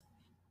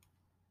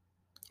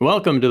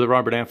Welcome to the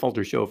Robert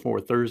Affolter Show for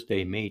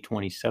Thursday, May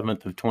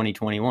 27th of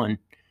 2021.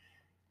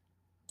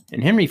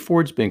 And Henry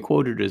Ford's been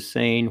quoted as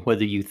saying,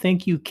 whether you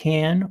think you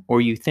can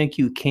or you think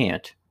you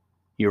can't,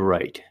 you're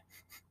right.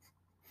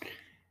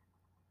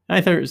 I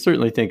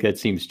certainly think that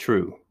seems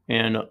true.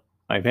 And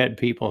I've had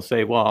people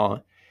say,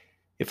 well,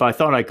 if I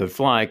thought I could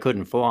fly, I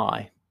couldn't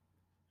fly.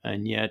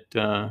 And yet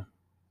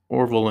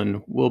Orville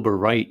and Wilbur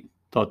Wright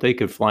thought they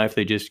could fly if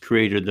they just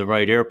created the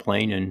right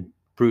airplane and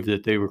proved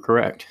that they were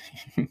correct.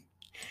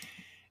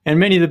 And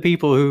many of the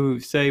people who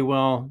say,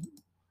 well,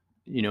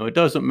 it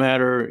doesn't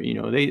matter,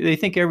 they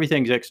think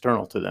everything's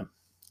external to them.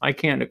 I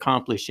can't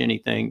accomplish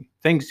anything.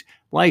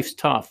 Life's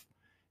tough.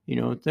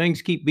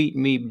 Things keep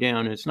beating me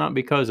down. It's not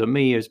because of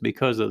me, it's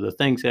because of the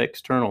things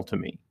external to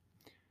me.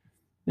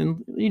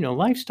 And,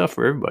 life's tough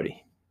for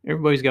everybody.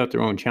 Everybody's got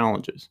their own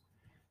challenges.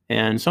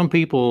 And some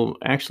people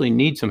actually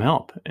need some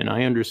help, and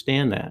I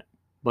understand that.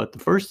 But the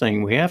first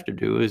thing we have to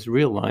do is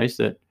realize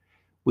that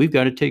we've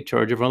got to take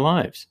charge of our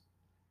lives.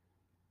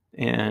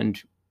 And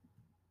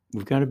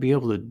we've got to be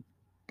able to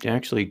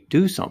actually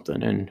do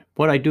something. And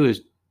what I do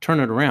is turn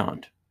it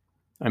around.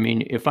 I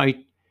mean, if I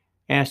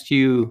asked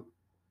you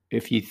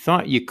if you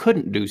thought you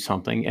couldn't do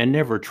something and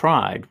never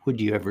tried, would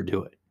you ever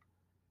do it?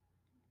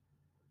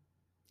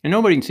 And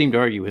nobody can seem to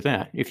argue with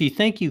that. If you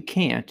think you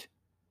can't,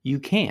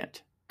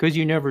 because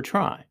you never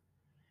try.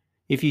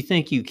 If you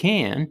think you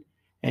can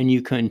and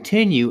you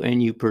continue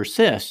and you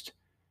persist,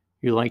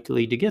 you're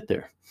likely to get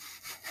there.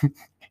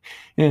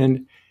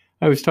 And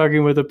I was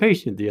talking with a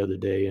patient the other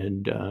day,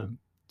 and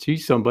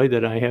she's somebody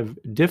that I have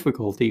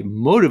difficulty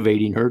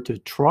motivating her to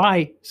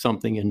try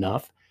something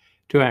enough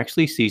to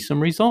actually see some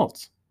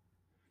results.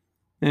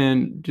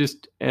 And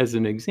just as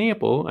an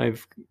example,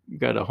 I've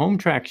got a home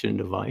traction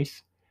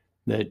device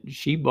that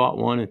she bought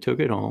one and took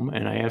it home.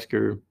 And I ask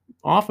her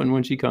often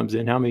when she comes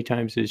in, how many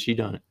times has she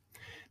done it?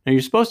 Now,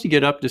 you're supposed to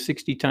get up to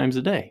 60 times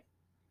a day.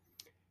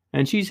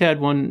 And she's had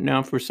one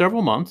now for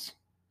several months.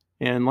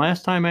 And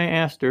last time I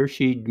asked her,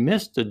 she'd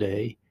missed a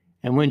day.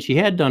 And when she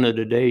had done it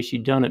a day,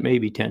 she'd done it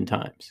maybe 10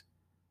 times.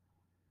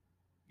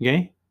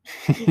 Okay?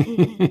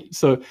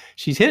 So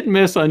she's hit and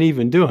miss on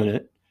even doing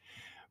it.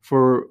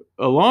 For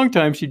a long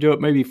time, she'd do it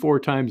maybe 4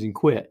 times and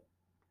quit.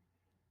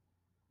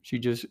 She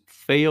just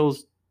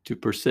fails to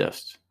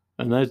persist.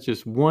 And that's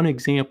just one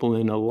example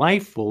in a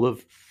life full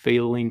of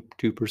failing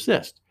to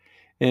persist.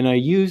 And I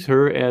use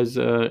her as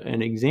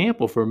an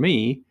example for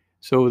me,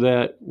 so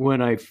that when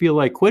I feel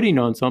like quitting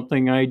on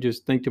something, I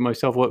just think to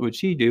myself, what would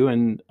she do?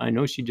 And I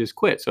know she just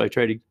quit. So I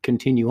try to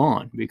continue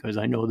on, because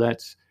I know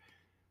that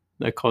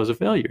cause of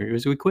failure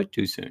is we quit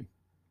too soon.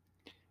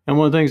 And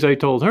one of the things I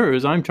told her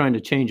is, I'm trying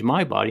to change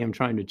my body. I'm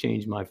trying to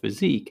change my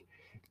physique.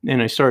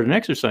 And I started an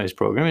exercise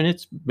program, and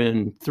it's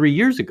been 3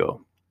 years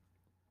ago.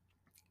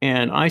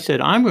 And I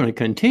said, I'm going to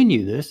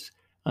continue this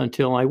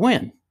until I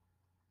win.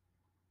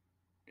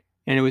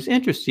 And it was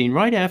interesting.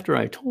 Right after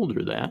I told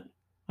her that,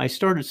 I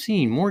started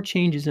seeing more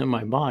changes in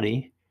my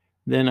body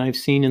than I've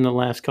seen in the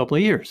last couple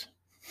of years.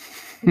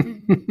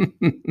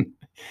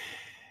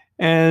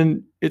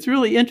 And it's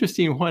really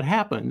interesting what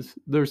happens.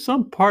 There's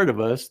some part of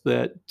us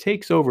that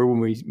takes over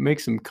when we make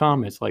some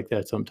comments like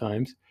that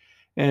sometimes.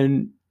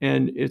 And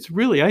it's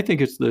really, I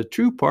think it's the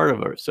true part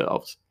of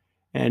ourselves.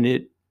 And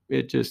it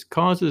just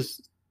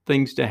causes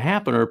things to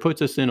happen, or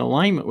puts us in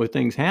alignment with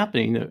things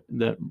happening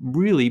that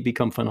really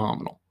become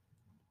phenomenal.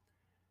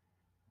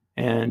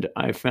 And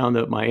I found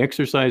that my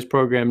exercise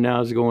program now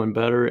is going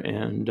better,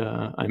 and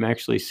I'm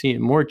actually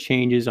seeing more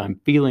changes. I'm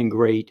feeling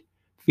great,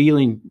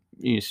 feeling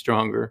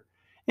stronger.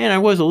 And I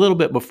was a little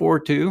bit before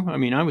too. I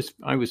mean, I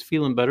was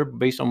feeling better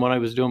based on what I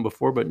was doing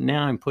before, but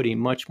now I'm putting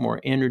much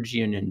more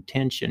energy and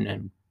intention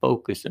and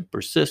focus and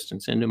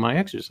persistence into my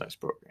exercise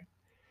program.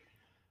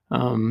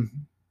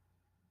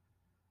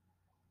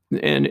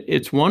 And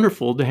it's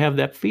wonderful to have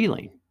that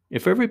feeling.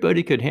 If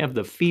everybody could have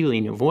the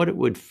feeling of what it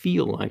would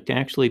feel like to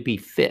actually be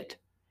fit,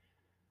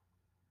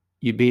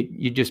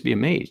 you'd just be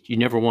amazed. You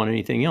never want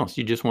anything else.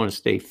 You just want to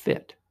stay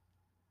fit.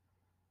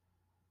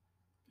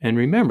 And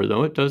remember,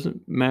 though, it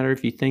doesn't matter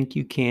if you think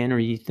you can or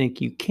you think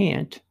you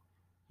can't.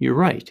 You're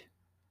right.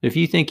 If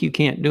you think you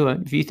can't do it,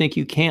 if you think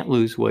you can't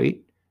lose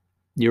weight,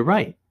 you're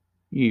right.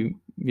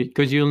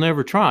 Because you'll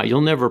never try.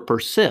 You'll never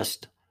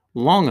persist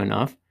long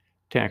enough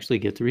to actually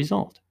get the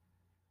result.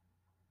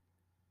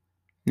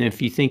 And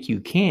if you think you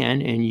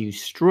can and you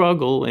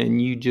struggle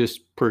and you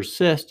just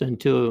persist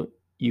until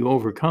you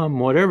overcome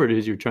whatever it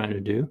is you're trying to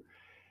do,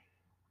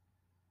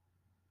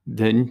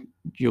 then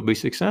you'll be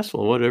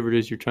successful, whatever it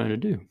is you're trying to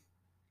do.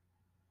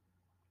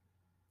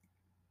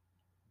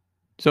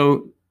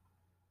 So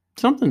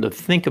something to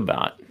think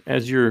about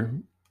as you're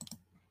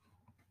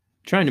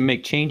trying to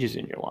make changes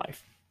in your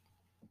life.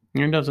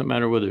 And it doesn't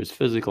matter whether it's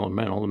physical or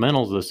mental. The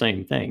mental is the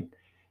same thing.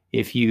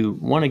 If you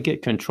want to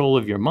get control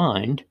of your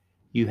mind,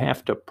 you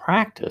have to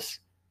practice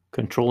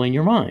controlling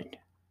your mind.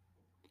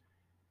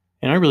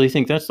 And I really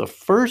think that's the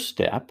first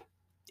step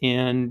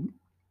in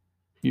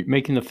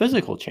making the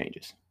physical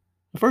changes.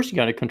 First, you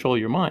got to control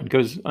your mind,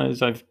 because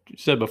as I've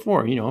said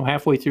before,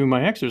 halfway through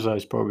my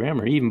exercise program,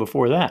 or even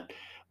before that,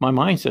 My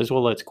mind says,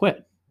 well, let's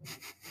quit.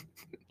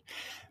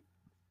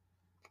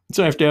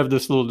 So I have to have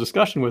this little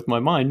discussion with my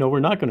mind. No, we're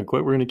not going to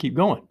quit. We're going to keep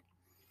going.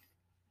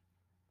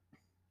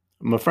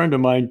 A friend of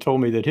mine told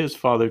me that his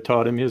father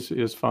taught him.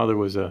 His father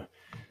was a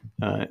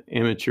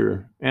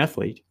amateur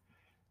athlete,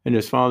 and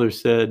his father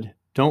said,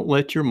 "Don't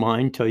let your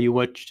mind tell you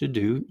what to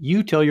do.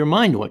 You tell your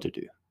mind what to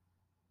do."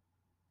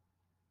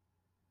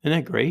 Isn't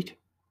that great?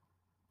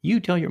 You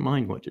tell your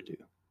mind what to do.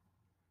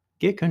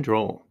 Get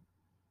control,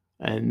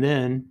 and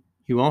then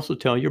you also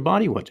tell your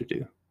body what to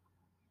do.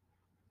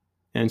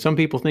 And some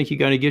people think you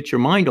got to get your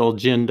mind all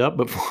ginned up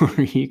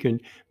before you can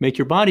make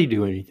your body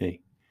do anything.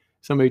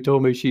 Somebody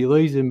told me she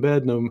lays in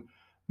bed in the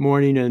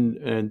morning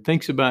and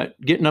thinks about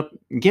getting up,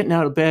 getting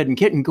out of bed and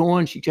getting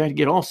going. She tried to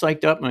get all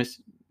psyched up. And I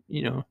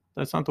said,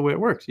 that's not the way it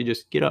works. You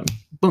just get up,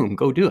 boom,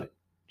 go do it.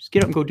 Just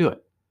get up and go do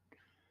it.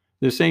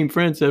 The same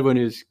friend said when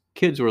his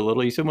kids were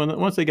little, he said,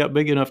 once they got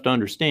big enough to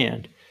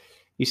understand,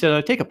 he said,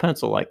 I take a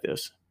pencil like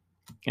this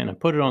and I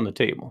put it on the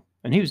table.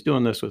 And he was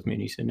doing this with me.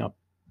 And he said, now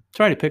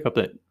try to pick up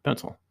that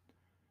pencil.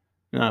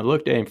 And I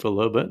looked at him for a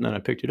little bit, and then I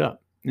picked it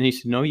up. And he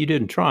said, no, you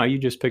didn't try. You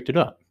just picked it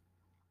up.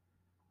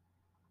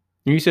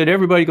 And he said,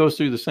 everybody goes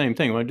through the same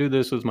thing. When I do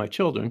this with my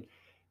children,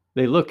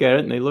 they look at it,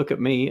 and they look at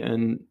me,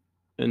 and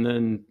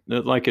then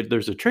like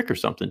there's a trick or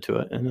something to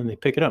it, and then they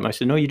pick it up. And I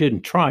said, no, you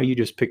didn't try. You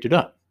just picked it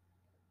up.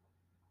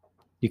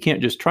 You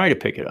can't just try to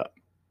pick it up.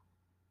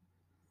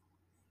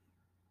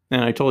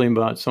 And I told him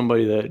about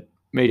somebody that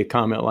made a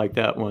comment like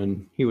that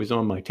when he was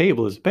on my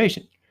table as a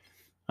patient.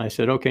 I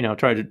said, okay, now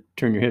try to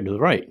turn your head to the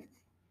right.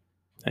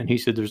 And he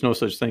said, there's no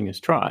such thing as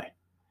try.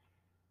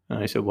 And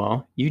I said,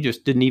 well, you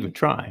just didn't even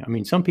try. I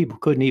mean, some people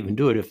couldn't even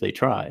do it if they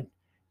tried.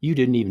 You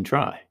didn't even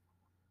try.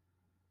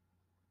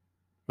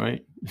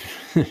 Right?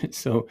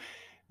 So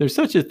there's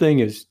such a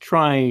thing as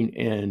trying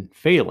and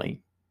failing.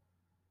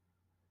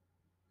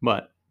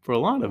 But for a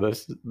lot of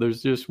us,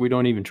 we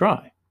don't even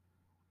try.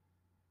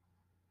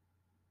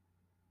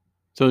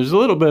 So there's a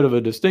little bit of a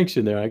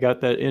distinction there. I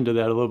got into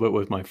that a little bit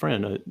with my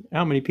friend.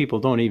 How many people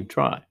don't even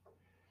try?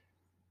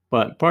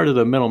 But part of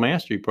the mental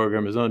mastery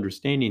program is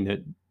understanding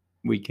that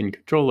we can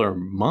control our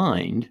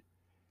mind,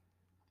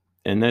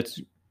 and that's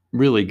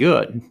really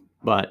good.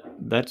 But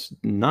that's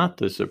not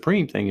the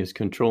supreme thing, is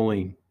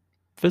controlling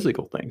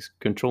physical things,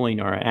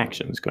 controlling our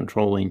actions,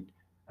 controlling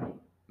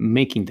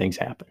making things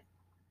happen.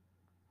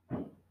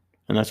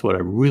 And that's what I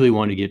really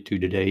want to get to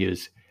today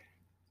is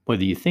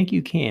whether you think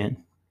you can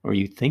or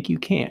you think you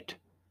can't,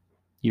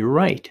 you're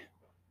right.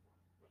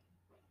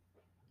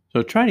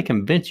 So try to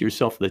convince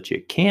yourself that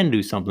you can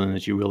do something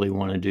that you really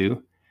want to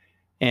do,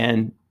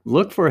 and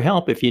look for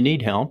help if you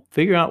need help.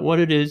 Figure out what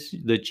it is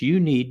that you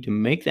need to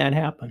make that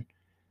happen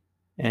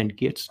and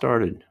get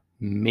started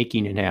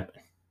making it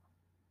happen.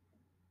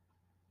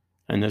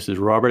 And this is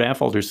Robert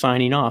Affolter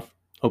signing off,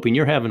 hoping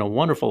you're having a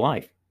wonderful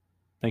life.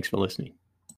 Thanks for listening.